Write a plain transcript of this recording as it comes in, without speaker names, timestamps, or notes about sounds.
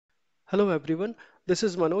Hello everyone, this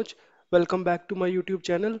is Manoj. Welcome back to my YouTube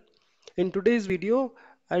channel. In today's video,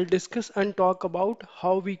 I'll discuss and talk about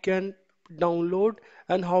how we can download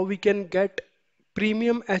and how we can get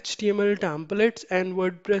premium HTML templates and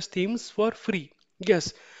WordPress themes for free.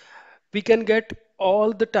 Yes, we can get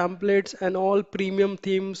all the templates and all premium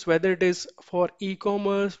themes, whether it is for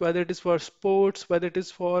e-commerce, whether it is for sports, whether it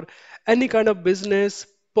is for any kind of business,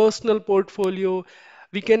 personal portfolio.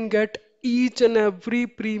 We can get each and every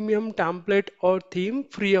premium template or theme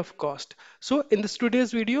free of cost. So in this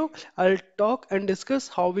today's video, I'll talk and discuss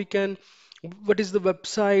how we can, what is the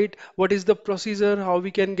website, what is the procedure, how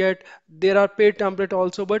we can get. There are paid template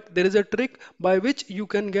also, but there is a trick by which you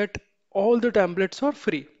can get all the templates for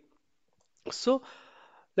free. So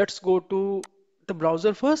let's go to the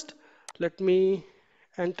browser first. Let me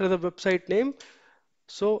enter the website name.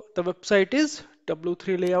 So the website is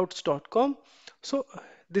w3layouts.com. So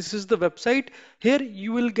this is the website. Here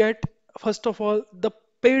you will get, first of all, the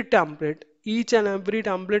paid template. Each and every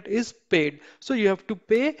template is paid. So you have to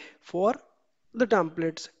pay for the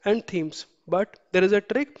templates and themes. But there is a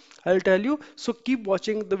trick, I'll tell you. So keep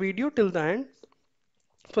watching the video till the end.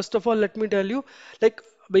 First of all, let me tell you, like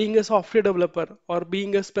being a software developer or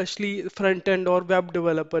being especially front end or web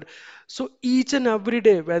developer. So each and every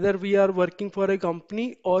day, whether we are working for a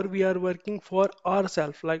company or we are working for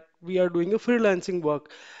ourselves, like we are doing a freelancing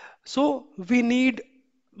work. So we need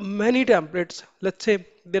many templates. Let's say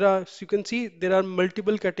there are, you can see there are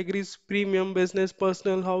multiple categories: premium, business,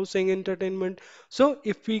 personal, housing, entertainment. So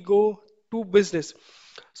if we go to business,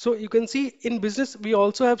 so you can see in business we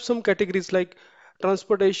also have some categories like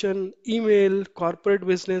transportation, email, corporate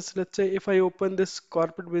business. Let's say if I open this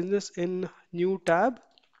corporate business in new tab,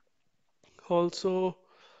 also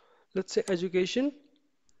let's say education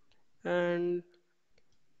and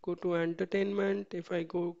go to entertainment. If I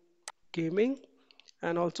go gaming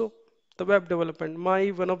and also the web development, my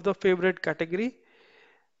one of the favorite category,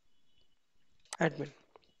 admin.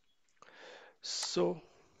 So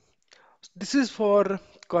this is for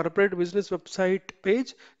corporate business website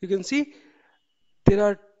page. You can see there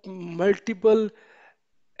are multiple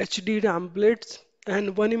HD templates,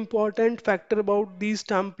 and one important factor about these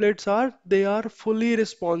templates are they are fully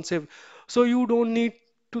responsive. So you don't need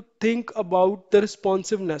to think about the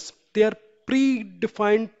responsiveness. They are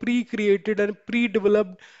pre-defined, pre-created, and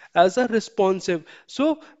pre-developed as a responsive.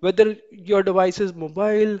 So whether your device is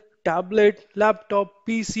mobile, tablet, laptop,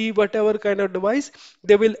 PC, whatever kind of device,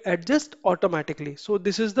 they will adjust automatically. So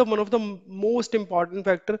this is the one of the most important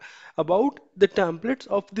factor about the templates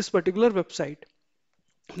of this particular website.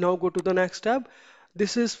 Now go to the next tab.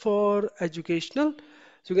 This is for educational.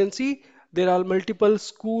 So you can see there are multiple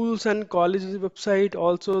schools and colleges website,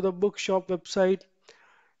 also the bookshop website.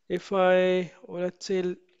 If I, let's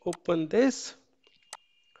say, open this,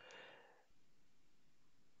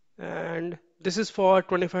 and this is for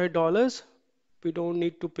 $25. We don't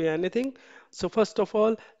need to pay anything. So first of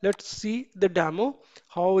all, let's see the demo,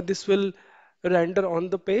 how this will render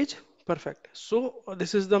on the page. Perfect. So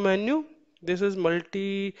this is the menu. This is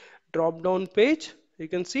multi drop down page. You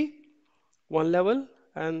can see one level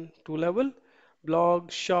and two level,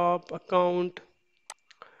 blog, shop, account.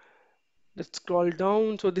 Let's scroll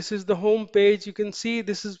down. So this is the home page. You can see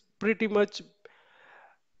this is pretty much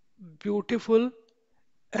beautiful,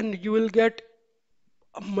 and you will get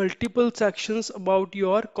multiple sections about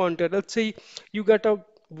your content. Let's say you get a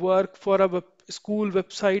work for a school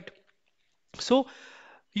website. So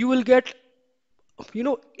you will get,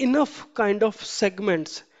 enough kind of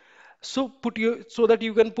segments. So put your, so that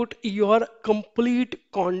you can put your complete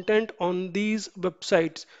content on these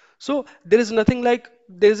websites. So there is nothing like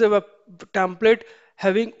there's a web template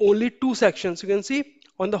having only two sections. You can see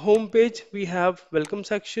on the home page we have welcome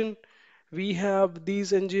section, we have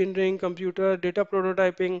these engineering, computer, data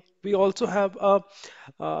prototyping. We also have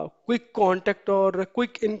a quick contact or a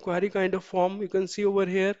quick inquiry kind of form. You can see over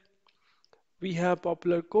here we have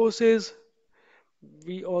popular courses.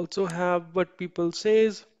 We also have what people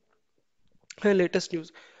says and latest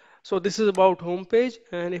news. So this is about homepage,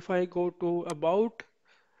 and if I go to about,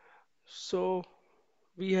 so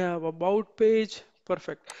we have about page.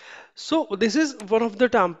 Perfect. So this is one of the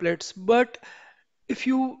templates, but if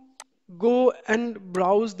you go and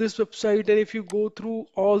browse this website and if you go through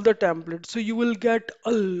all the templates, so you will get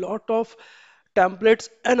a lot of templates,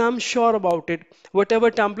 and I'm sure about it.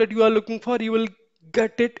 Whatever template you are looking for, you will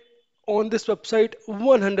get it on this website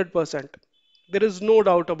 100%. There is no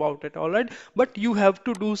doubt about it, all right? But you have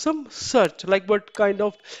to do some search, like what kind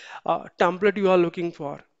of template you are looking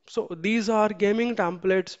for. So these are gaming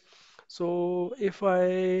templates. So if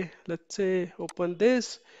I, let's say, open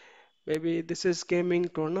this, Maybe this is gaming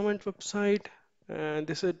tournament website, and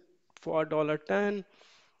this is for $10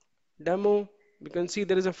 demo. You can see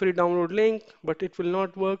there is a free download link, but it will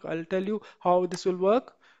not work. I'll tell you how this will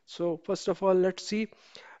work. So first of all, let's see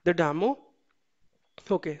the demo.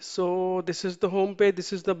 Okay, so this is the home page,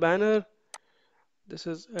 this is the banner, this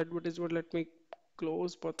is advertisement. Let me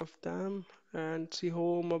close both of them and see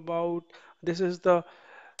home about. This is the,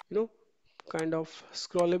 you know, kind of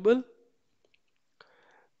scrollable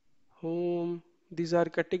home. These are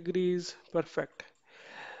categories, perfect.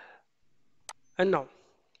 And now,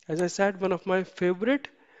 as I said, one of my favorite.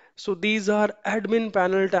 So these are admin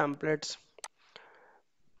panel templates.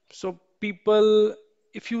 So people,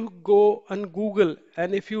 if you go on Google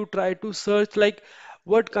and if you try to search like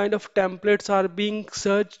what kind of templates are being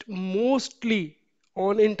searched mostly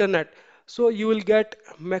on internet, so you will get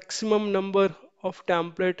maximum number of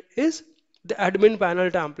template is the admin panel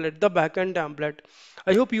template, the backend template.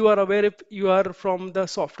 I hope you are aware if you are from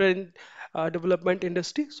the development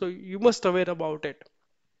industry, so you must aware about it.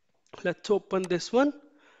 Let's open this one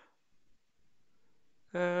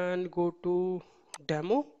and go to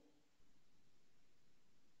demo.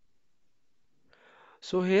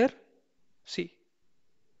 So here, see,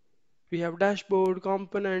 we have dashboard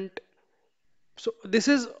component. So this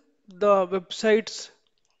is the website's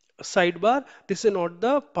sidebar. This is not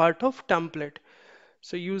the part of template.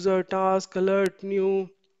 So user task, alert, new,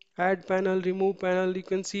 add panel, remove panel. You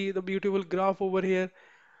can see the beautiful graph over here.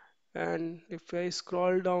 And if I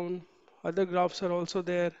scroll down, other graphs are also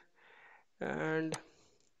there. And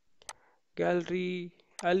gallery,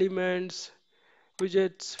 elements,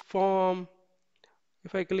 widgets, form.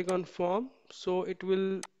 If I click on form, so it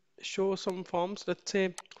will show some forms, let's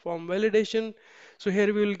say form validation. So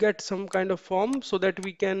here we will get some kind of form so that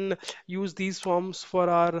we can use these forms for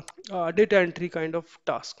our data entry kind of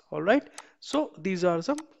task. All right. So these are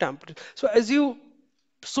some templates. So as you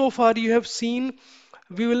so far you have seen,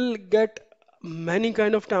 we will get many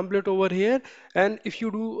kind of template over here, and if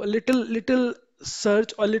you do a little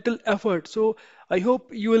search or little effort, so I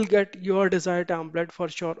hope you will get your desired template for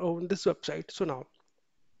sure on this website. So now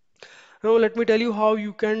let me tell you how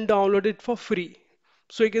you can download it for free.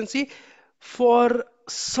 So you can see for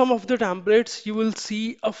some of the templates you will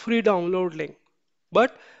see a free download link.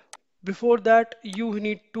 But before that you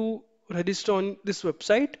need to register on this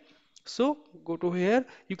website. So go to here.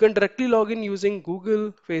 You can directly log in using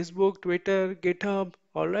Google, Facebook, Twitter, GitHub,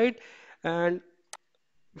 alright. And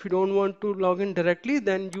if you don't want to log in directly,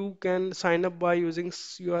 then you can sign up by using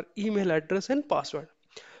your email address and password.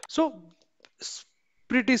 So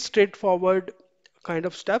pretty straightforward kind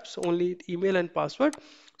of steps, only email and password.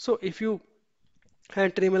 So if you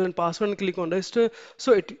enter email and password and click on register,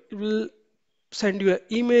 so it will send you an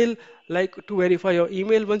email like to verify your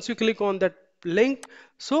email. Once you click on that link,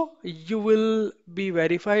 so you will be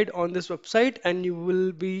verified on this website and you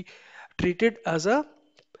will be treated as a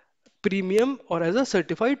premium or as a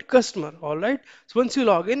certified customer. All right. So once you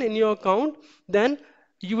log in your account, then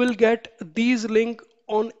you will get these link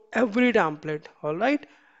on every template. All right.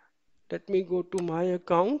 Let me go to my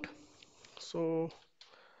account. So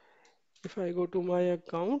if I go to my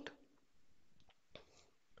account,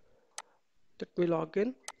 let me log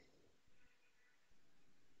in.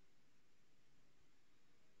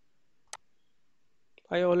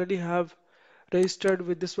 I already have registered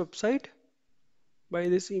with this website by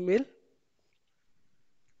this email.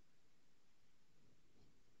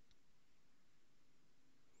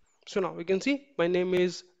 So now you can see my name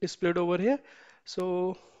is displayed over here.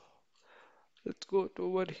 So let's go to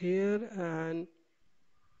over here and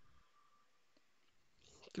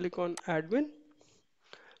click on admin.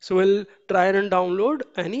 So we'll try and download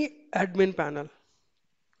any admin panel.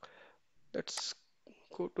 Let's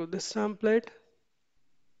go to this template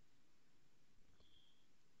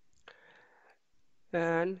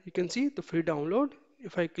and you can see the free download.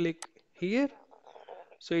 If I click here,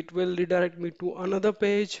 so it will redirect me to another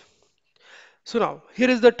page. So now here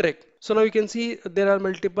is the trick. So now you can see there are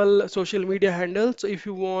multiple social media handles. So if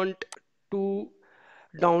you want to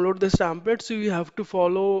download this template, so you have to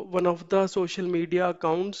follow one of the social media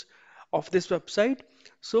accounts of this website.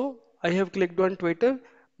 So I have clicked on Twitter,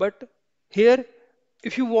 but here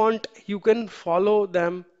if you want you can follow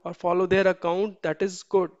them or follow their account. That is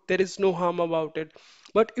good, there is no harm about it.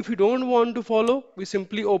 But if you don't want to follow, we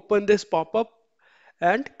simply open this pop-up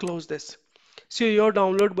and close this. So your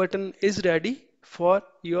download button is ready for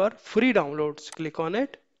your free downloads. Click on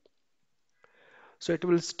it. So it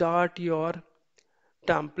will start your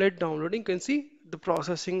template downloading. You can see the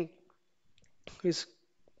processing is,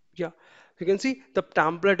 yeah, you can see the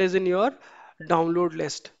template is in your download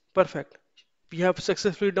list. Perfect. we have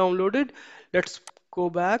successfully downloaded. Let's go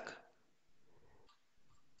back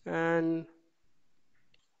and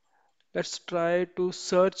let's try to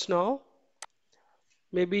search now.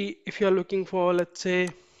 Maybe if you are looking for, let's say,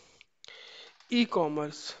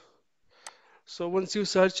 e-commerce. So once you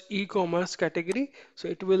search e-commerce category, so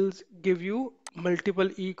it will give you multiple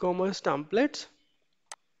e-commerce templates.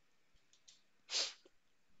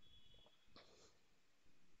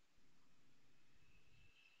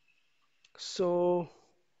 So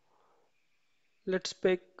let's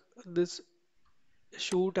pick this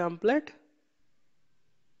shoe template.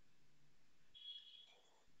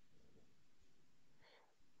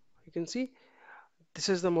 You can see this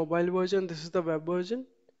is the mobile version, this is the web version,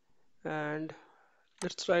 and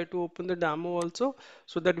let's try to open the demo also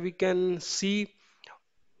so that we can see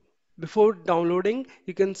before downloading,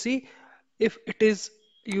 you can see if it is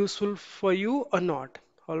useful for you or not.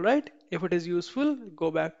 All right, if it is useful, go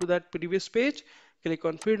back to that previous page, click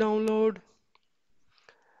on free download,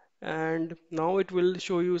 and now it will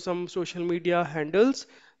show you some social media handles.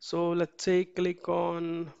 So let's say click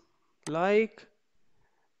on like,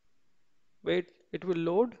 wait, it will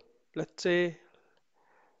load. Let's say,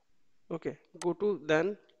 okay, go to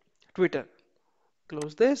then Twitter.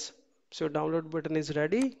 Close this. So download button is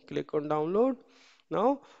ready. Click on download.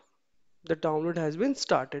 Now the download has been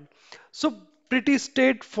started. So pretty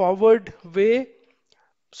straightforward way.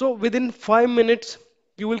 So within 5 minutes,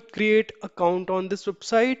 you will create account on this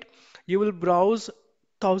website. You will browse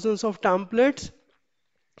thousands of templates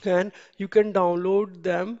and you can download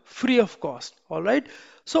them free of cost. All right,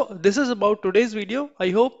 so this is about today's video. I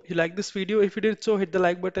hope you like this video. If you did so, hit the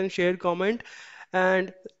like button, share, comment,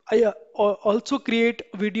 and I also create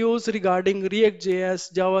videos regarding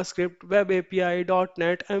React.js, JavaScript, Web API,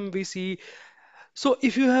 .NET, MVC. So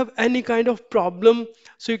if you have any kind of problem,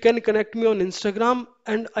 so you can connect me on Instagram,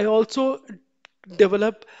 and I also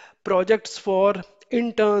develop projects for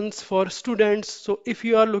interns, for students. So if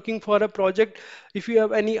you are looking for a project, if you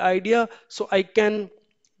have any idea, so I can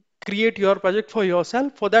create your project for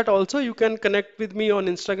yourself. For that also you can connect with me on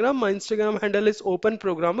Instagram. My Instagram handle is open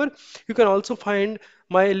programmer. You can also find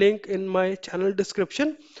my link in my channel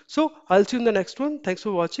description. So I'll see you in the next one. Thanks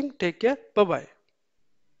for watching. Take care. Bye bye.